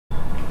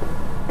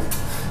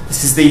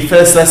This is the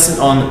first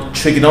lesson on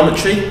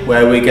trigonometry,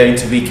 where we're going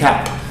to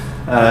recap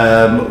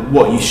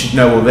what you should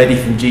know already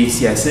from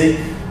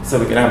GCSE. So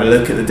we're going to have a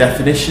look at the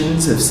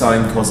definitions of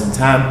sine, cos and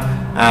tan,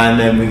 and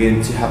then we're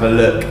going to have a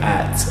look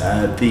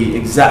at the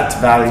exact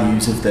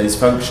values of those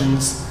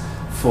functions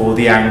for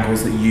the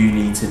angles that you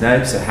need to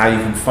know, so how you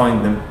can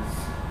find them,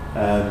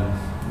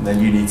 and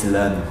then you need to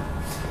learn them.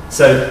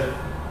 So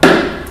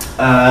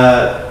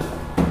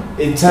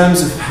in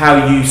terms of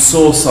how you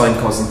saw sine,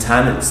 cos and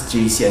tan at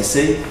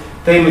GCSE,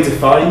 they were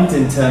defined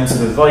in terms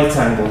of a right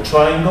angle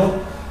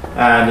triangle,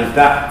 and if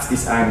that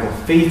is angle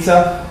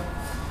theta,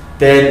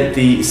 then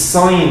the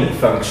sine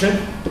function,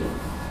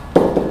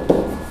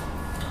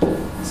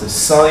 so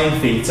sine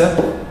theta,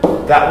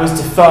 that was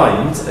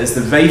defined as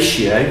the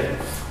ratio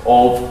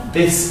of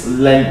this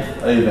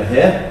length over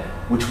here,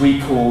 which we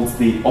called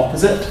the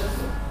opposite.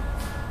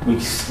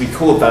 We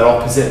called that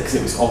opposite because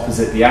it was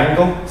opposite the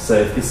angle. So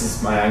if this is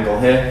my angle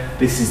here,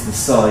 this is the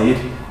side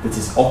that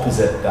is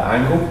opposite the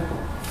angle.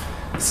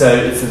 So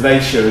it's the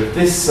ratio of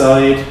this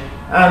side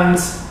and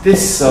this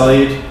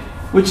side,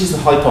 which is the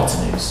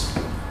hypotenuse.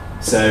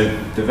 So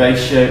the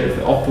ratio of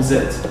the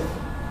opposite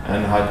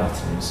and the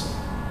hypotenuse.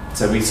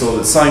 So we saw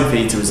that sine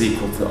theta was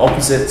equal to the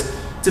opposite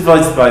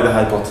divided by the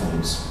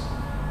hypotenuse.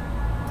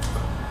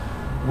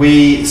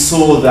 We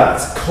saw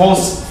that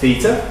cos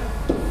theta,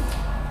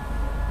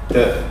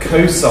 the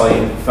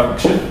cosine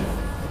function,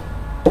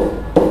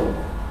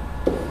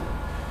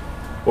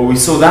 well, we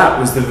saw that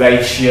was the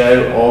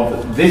ratio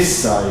of this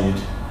side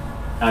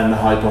and the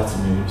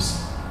hypotenuse.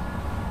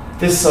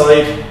 This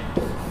side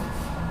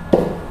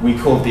we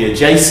called the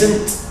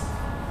adjacent.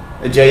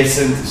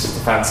 Adjacent is just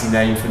a fancy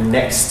name for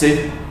next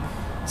to.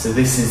 So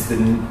this is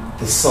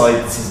the side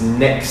that is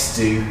next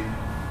to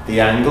the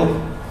angle.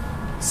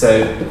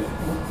 So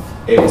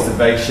it was the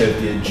ratio of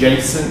the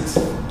adjacent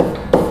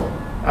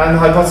and the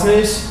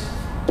hypotenuse.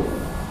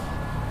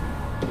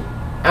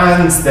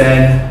 And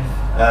then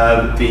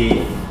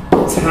the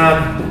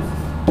tan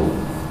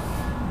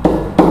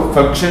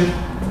function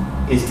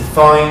is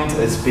defined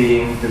as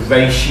being the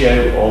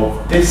ratio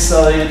of this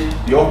side,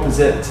 the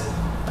opposite,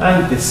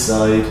 and this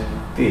side,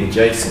 the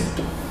adjacent.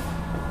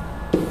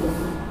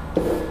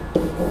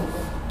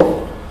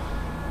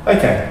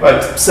 Okay,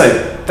 right, so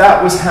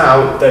that was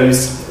how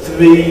those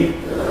three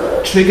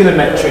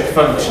trigonometric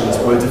functions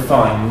were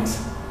defined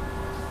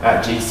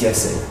at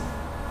GCSE.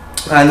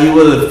 And you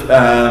will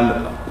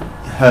have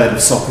heard of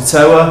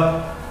SOHCAHTOA,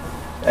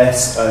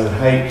 SOHCAHTOA,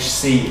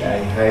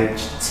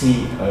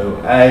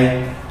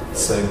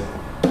 so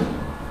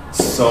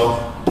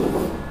SOHCAHTOA.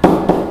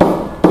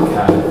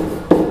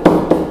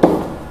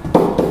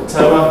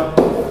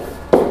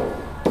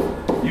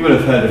 You will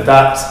have heard of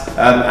that,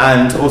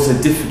 and also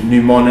different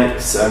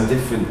mnemonics and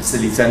different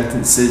silly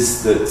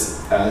sentences that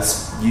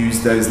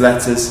use those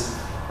letters,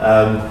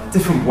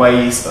 different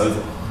ways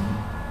of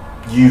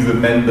you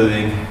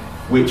remembering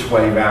which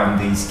way round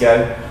these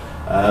go.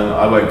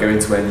 I won't go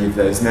into any of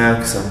those now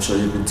because I'm sure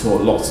you've been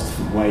taught lots of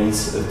different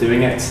ways of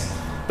doing it.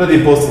 But the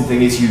important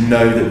thing is you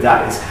know that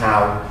that is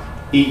how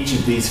each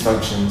of these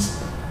functions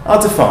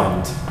are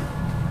defined.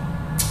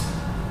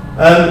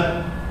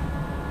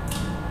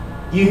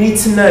 You need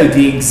to know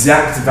the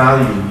exact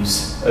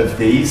values of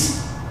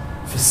these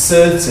for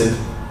certain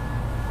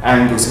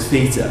angles of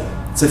theta.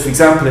 So for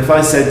example, if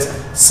I said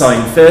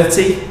sine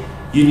 30,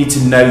 you need to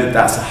know that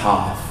that's a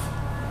half.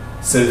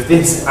 So if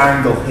this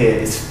angle here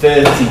is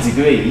 30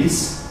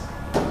 degrees,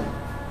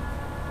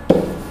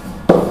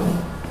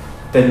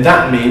 then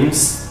that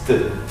means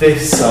that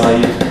this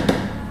side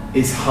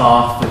is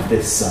half of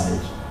this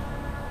side.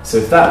 So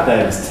if that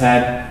there is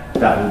 10,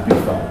 that would be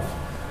 5.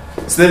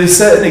 So there are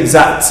certain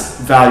exact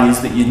values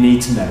that you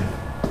need to know.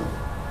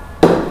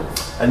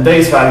 And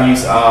those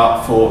values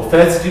are for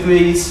 30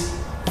 degrees,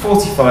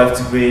 45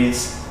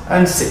 degrees,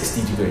 and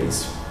 60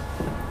 degrees.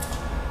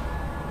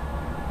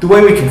 The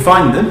way we can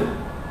find them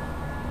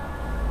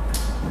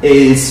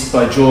is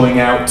by drawing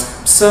out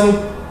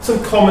some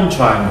common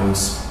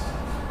triangles.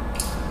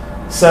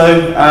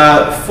 So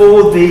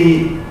for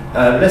the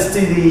let's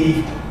do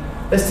the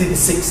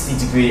 60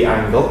 degree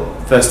angle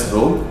first of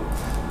all,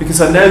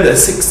 because I know that a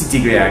 60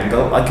 degree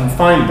angle, I can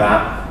find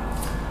that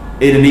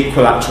in an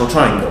equilateral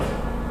triangle.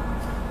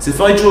 So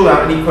if I draw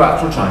out an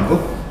equilateral triangle,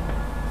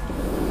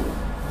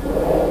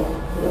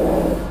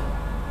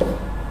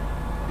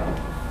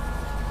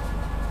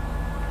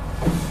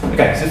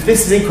 okay, so if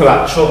this is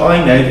equilateral,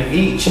 I know that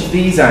each of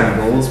these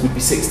angles would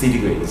be 60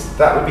 degrees.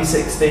 That would be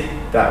 60,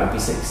 that would be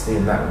 60,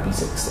 and that would be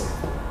 60.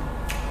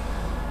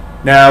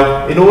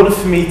 Now, in order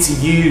for me to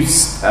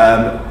use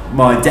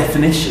my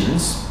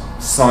definitions,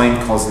 sine,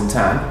 cos, and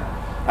tan,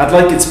 I'd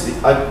like this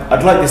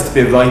to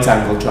be a right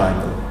angle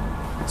triangle.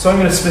 So I'm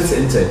going to split it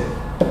in two,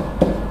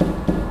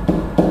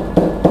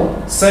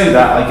 so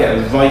that I get a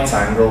right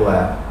angle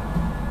there.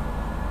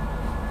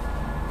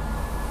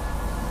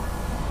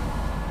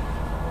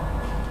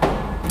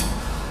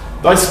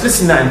 By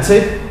splitting that in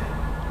two,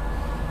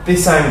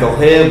 this angle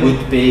here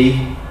would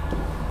be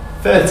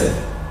 30.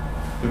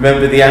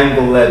 Remember the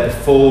angle there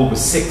before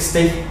was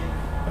 60,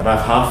 and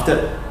I've halved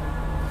it.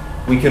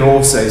 we can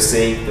also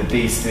see that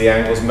these three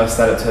angles must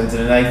add up to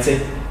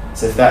 180.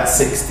 So if that's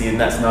 60 and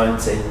that's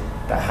 90,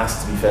 that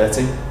has to be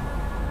 30.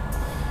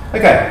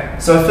 Okay,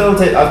 so I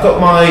filled it, I've got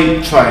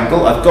my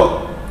triangle, I've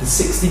got the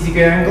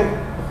 60-degree angle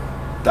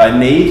that I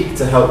need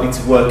to help me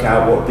to work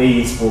out what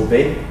these will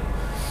be.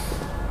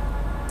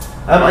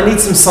 I need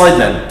some side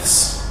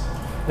lengths.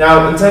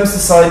 Now, in terms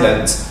of side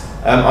lengths,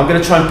 I'm going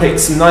to try and pick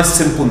some nice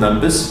simple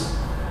numbers.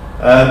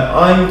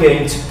 I'm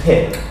going to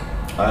pick,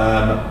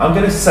 I'm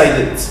going to say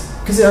that,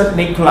 because it's an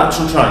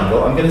equilateral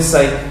triangle, I'm going to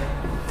say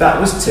that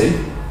was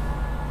 2.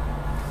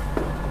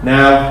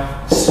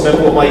 Now, just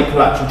remember what my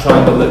equilateral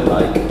triangle looked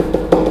like.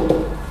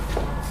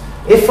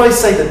 If I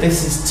say that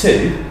this is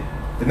 2,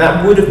 then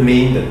that would have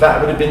meant that that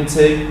would have been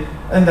 2,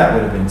 and that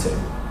would have been 2.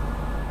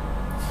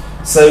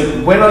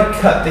 So when I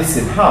cut this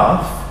in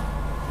half,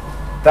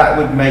 that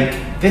would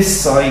make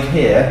this side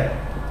here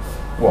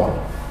 1.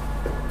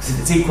 Because if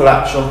it's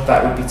equilateral,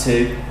 that would be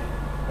 2,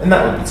 and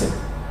that would be 2.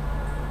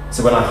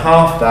 So when I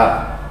half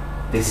that,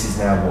 this is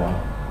now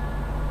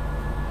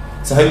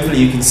 1. So hopefully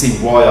you can see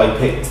why I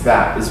picked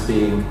that as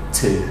being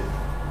 2,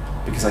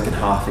 because I can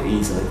half it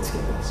easily to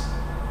get this.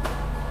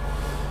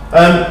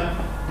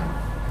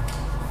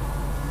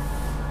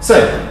 So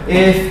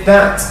if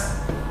that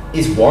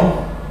is 1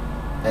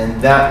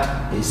 and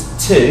that is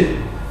 2,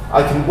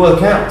 I can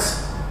work out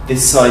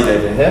this side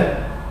over here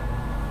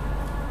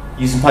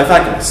using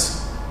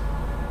Pythagoras.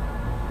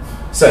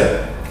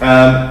 So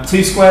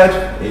 2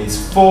 squared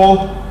is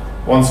 4,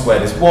 1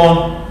 squared is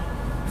 1,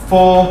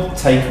 4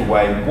 take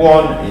away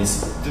 1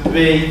 is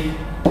 3,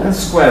 and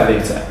square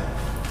root it.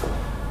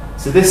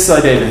 So this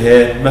side over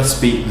here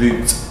must be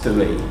root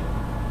 3.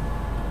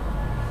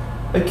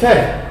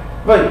 Okay,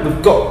 right,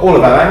 we've got all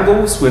of our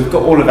angles, we've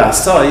got all of our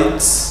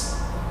sides.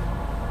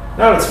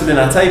 Now let's fill in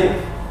our table.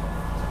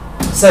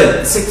 So,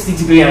 the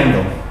 60-degree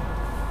angle.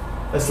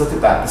 Let's look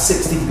at that, the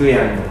 60-degree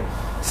angle.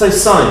 So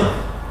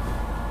sine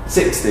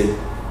 60.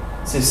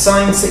 So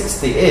sine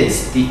 60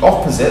 is the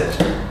opposite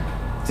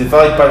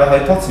divided by the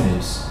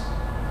hypotenuse.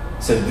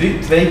 So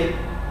root 3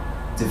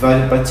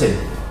 divided by 2.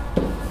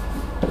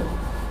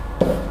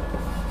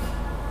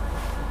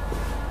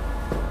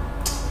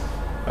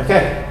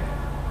 Okay.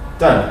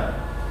 Done.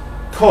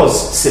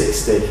 Cos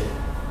 60.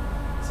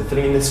 So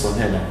filling in this one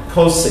here now.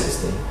 Cos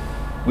 60.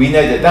 We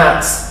know that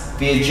that's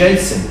the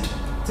adjacent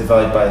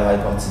divided by the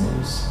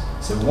hypotenuse.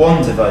 So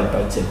 1 divided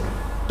by 2.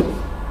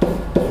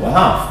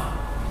 1/2.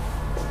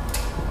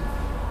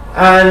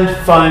 And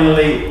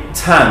finally,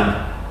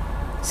 tan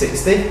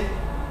 60.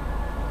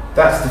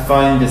 That's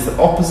defined as the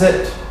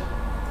opposite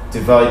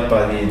divided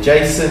by the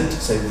adjacent.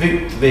 So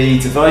root 3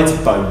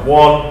 divided by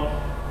 1.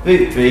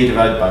 Root 3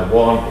 divided by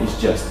 1 is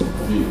just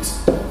root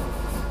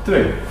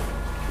 3.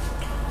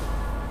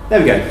 There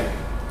we go.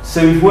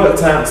 So we've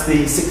worked out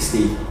the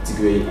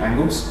 60-degree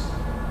angles.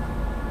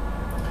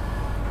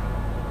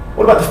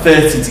 What about the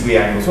 30-degree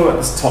angles? What about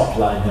this top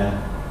line here?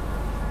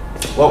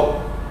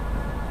 Well,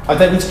 I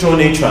don't need to draw a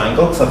new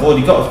triangle because I've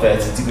already got a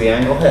 30-degree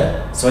angle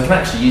here. So I can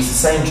actually use the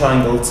same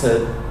triangle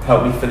to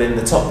help me fill in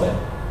the top bit.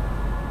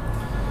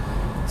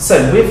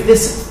 So with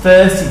this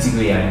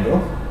 30-degree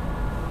angle,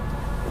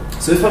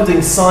 so if I'm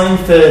doing sine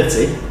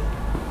 30,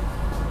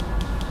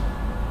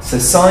 so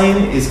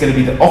sine is going to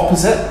be the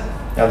opposite.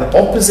 Now the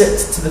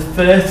opposite to the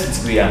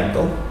 30-degree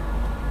angle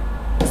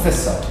is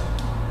this side.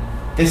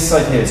 This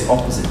side here is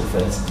opposite the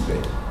 30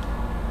 degree.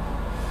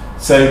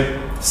 So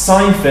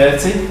sine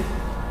 30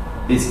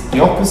 is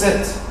the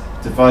opposite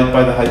divided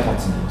by the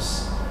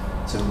hypotenuse.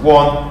 So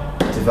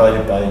 1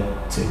 divided by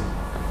 2,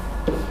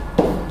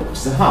 which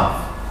is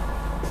 1/2.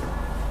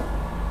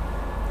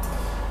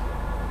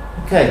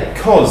 Okay,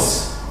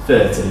 cos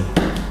 30.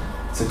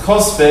 So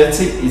cos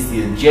 30 is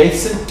the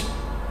adjacent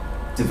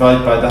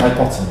divided by the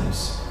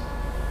hypotenuse.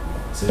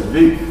 So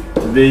root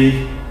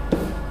 3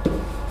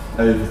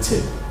 over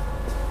 2.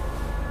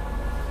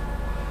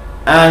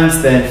 And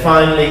then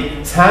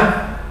finally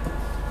tan.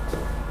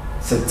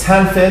 So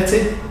tan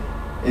 30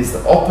 is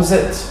the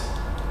opposite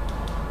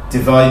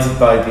divided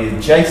by the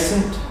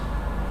adjacent.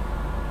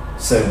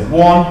 So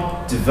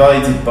 1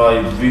 divided by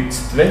root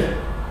 3.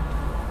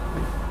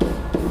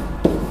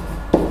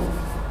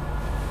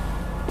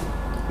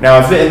 Now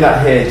I've written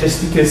that here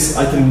just because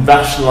I can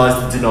rationalise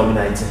the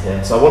denominator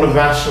here. So I want to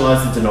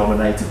rationalise the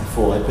denominator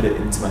before I put it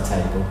into my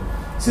table.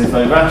 So if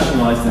I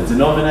rationalise the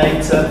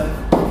denominator,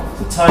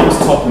 so times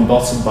top and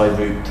bottom by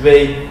root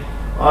 3,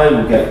 I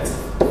will get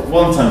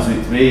 1 times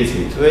root 3 is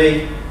root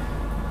 3.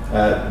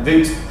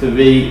 Root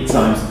 3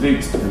 times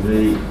root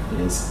 3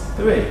 is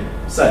 3.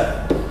 So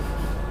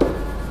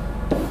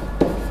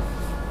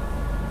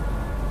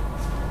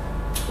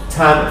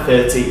tan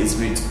 30 is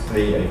root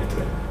 3 over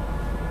 3.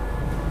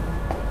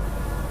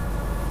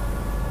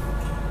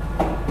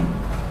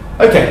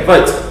 Okay,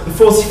 right, the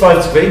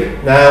 45 degree.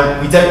 Now,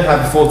 we don't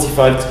have a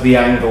 45 degree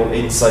angle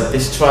inside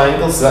this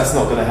triangle, so that's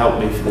not going to help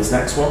me for this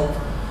next one.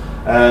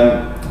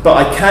 But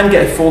I can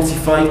get a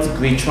 45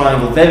 degree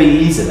triangle very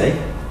easily,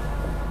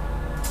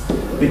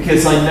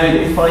 because I know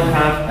that if I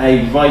have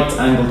a right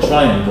angle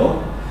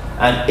triangle,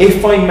 And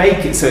if I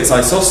make it so it's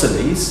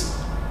isosceles,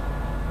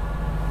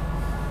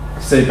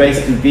 so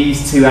basically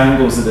these two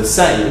angles are the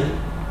same,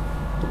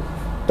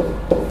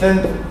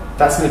 then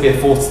that's going to be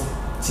a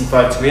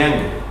 45-degree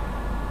angle.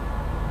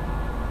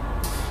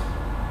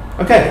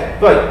 Okay,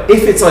 right,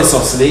 if it's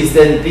isosceles,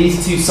 then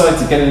these two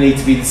sides are going to need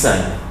to be the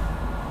same.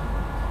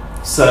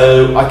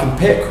 So I can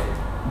pick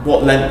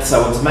what lengths I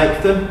want to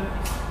make them.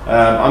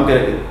 I'm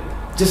going to,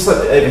 just like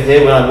over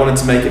here when I wanted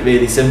to make it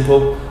really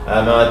simple,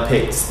 I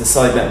picked the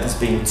side length as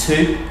being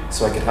 2,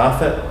 so I could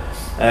half it.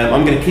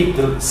 I'm going to keep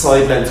the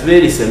side length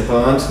really simple,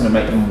 and I'm just going to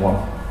make them 1.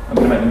 I'm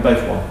going to make them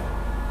both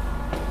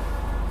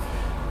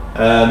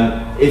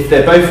 1. If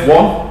they're both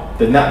 1,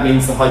 then that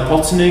means the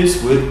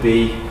hypotenuse would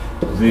be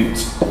root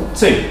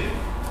 2.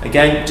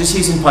 Again, just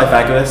using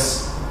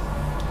Pythagoras,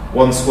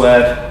 1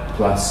 squared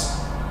plus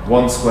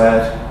 1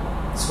 squared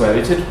square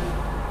rooted.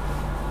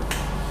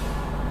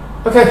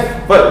 Okay,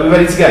 right, we're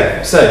ready to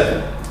go.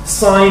 So,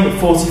 sine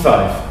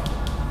 45.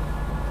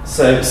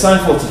 So,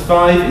 sine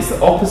 45 is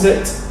the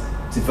opposite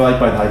divided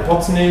by the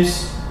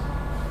hypotenuse.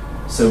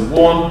 So,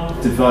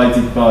 1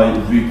 divided by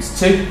root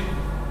 2,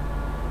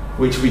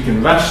 which we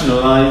can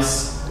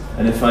rationalise.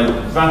 And if I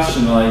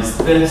rationalise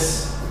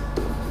this,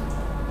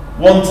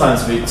 1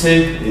 times root 2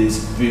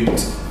 is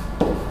root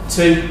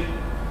 2,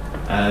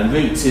 and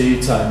root 2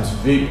 times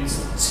root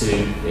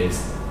 2 is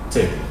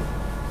 2.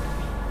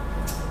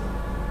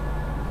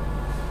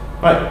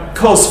 Right,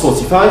 cos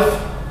 45,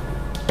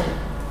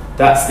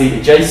 that's the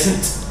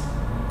adjacent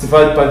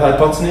divided by the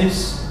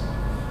hypotenuse.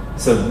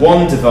 So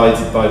 1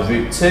 divided by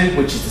root 2,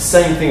 which is the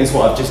same thing as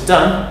what I've just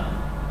done.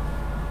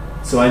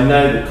 So I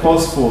know that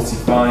cos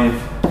 45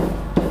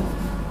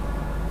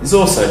 is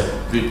also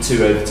root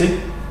 2 over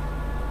 2.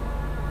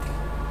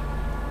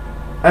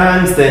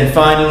 And then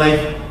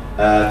finally,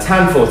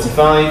 tan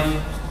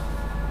 45.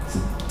 So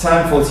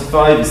tan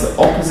 45 is the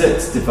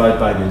opposite divided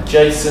by the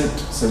adjacent.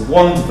 So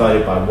 1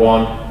 divided by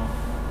 1,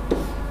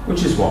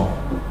 which is 1.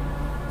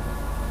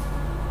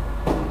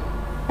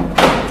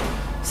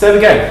 So there we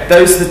go.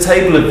 Those are the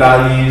table of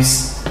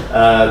values,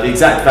 the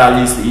exact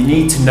values that you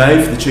need to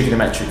know for the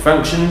trigonometric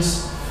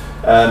functions.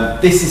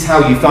 This is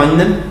how you find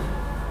them.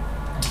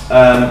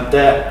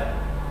 There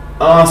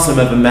are some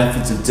other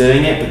methods of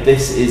doing it, but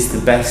this is the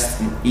best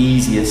and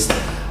easiest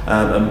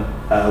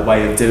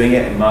way of doing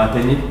it, in my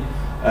opinion.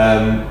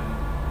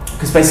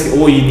 Because basically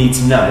all you need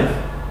to know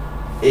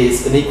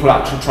is an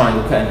equilateral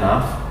triangle cut in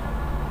half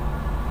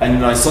and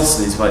an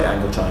isosceles right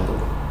angle triangle.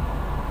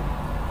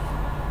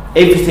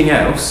 Everything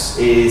else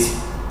is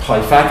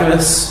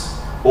Pythagoras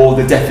or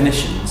the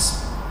definitions,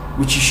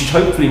 which you should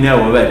hopefully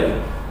know already.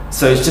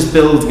 So it's just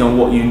building on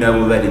what you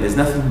know already. There's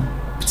nothing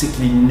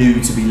particularly new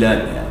to be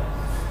learnt yet.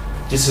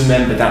 Just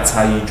remember that's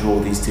how you draw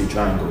these two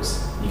triangles.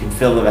 You can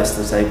fill the rest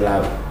of the table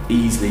out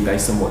easily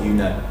based on what you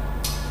know.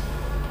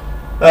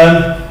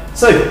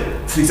 So,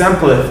 for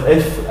example,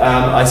 if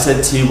I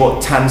said to you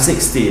what tan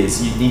 60 is,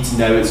 you need to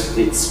know it's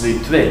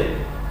root 3.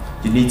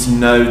 You need to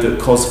know that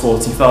cos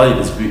 45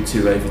 is root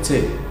 2 over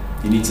 2.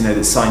 You need to know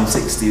that sine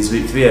 60 is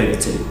root 3 over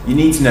 2. You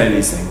need to know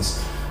these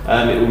things.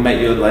 It will make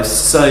your life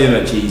so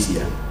much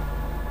easier.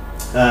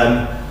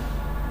 Now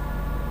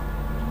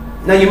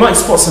you might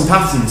spot some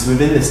patterns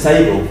within this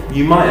table.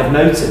 You might have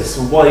noticed,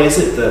 well, why is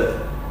it that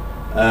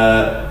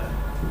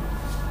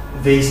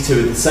these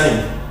two are the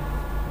same?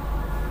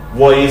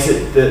 Why is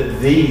it that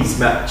these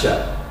match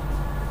up?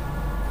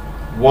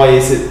 Why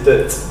is it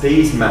that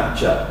these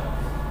match up?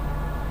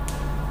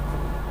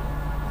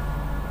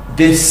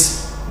 This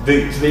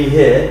root 3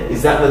 here,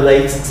 is that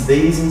related to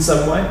these in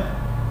some way?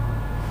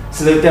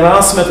 So there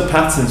are some other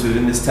patterns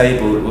within this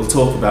table that we'll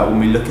talk about when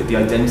we look at the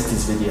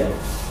identities video,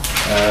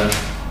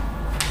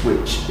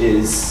 which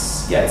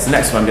is, yeah, it's the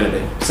next one I'm going to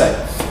do. So,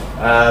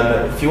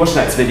 if you watch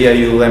the next video,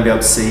 you'll then be able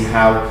to see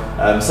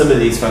how some of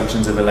these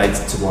functions are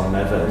related to one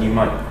another, and you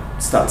might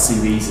start to see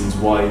reasons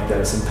why there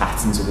are some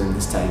patterns within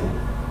this table.